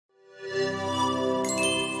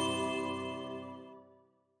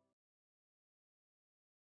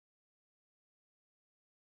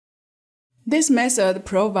This method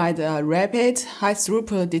provides a rapid,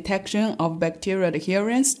 high-throughput detection of bacterial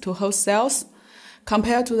adherence to host cells.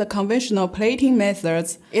 Compared to the conventional plating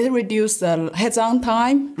methods, it reduces the hands-on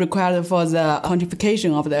time required for the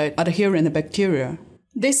quantification of the adherent bacteria.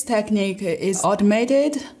 This technique is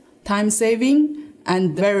automated, time-saving,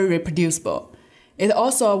 and very reproducible. It's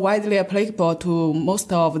also widely applicable to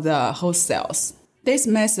most of the host cells. This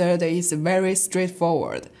method is very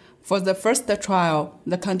straightforward. For the first trial,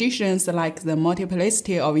 the conditions like the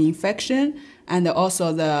multiplicity of infection and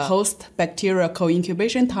also the host-bacterial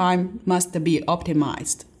co-incubation time must be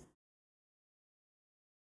optimized.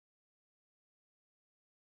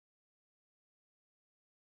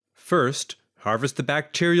 First, harvest the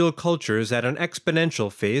bacterial cultures at an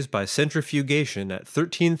exponential phase by centrifugation at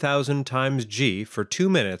 13,000 times G for 2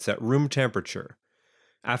 minutes at room temperature.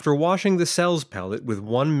 After washing the cells pellet with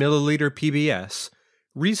 1 milliliter PBS,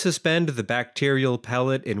 resuspend the bacterial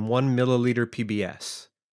pellet in 1 milliliter PBS.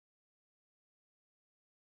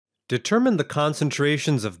 Determine the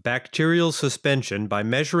concentrations of bacterial suspension by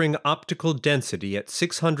measuring optical density at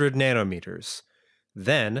 600 nanometers.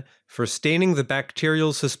 Then, for staining the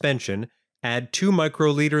bacterial suspension, add 2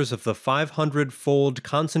 microliters of the 500-fold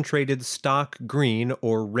concentrated stock green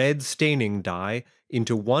or red staining dye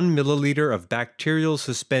into 1 milliliter of bacterial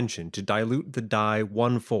suspension to dilute the dye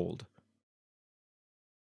 1-fold.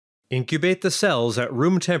 Incubate the cells at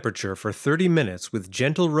room temperature for 30 minutes with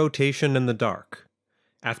gentle rotation in the dark.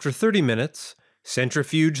 After 30 minutes,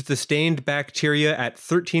 centrifuge the stained bacteria at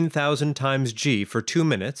 13,000 times G for 2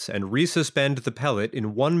 minutes and resuspend the pellet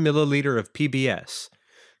in 1 milliliter of PBS.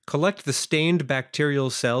 Collect the stained bacterial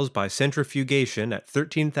cells by centrifugation at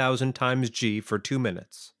 13,000 times G for 2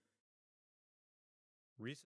 minutes.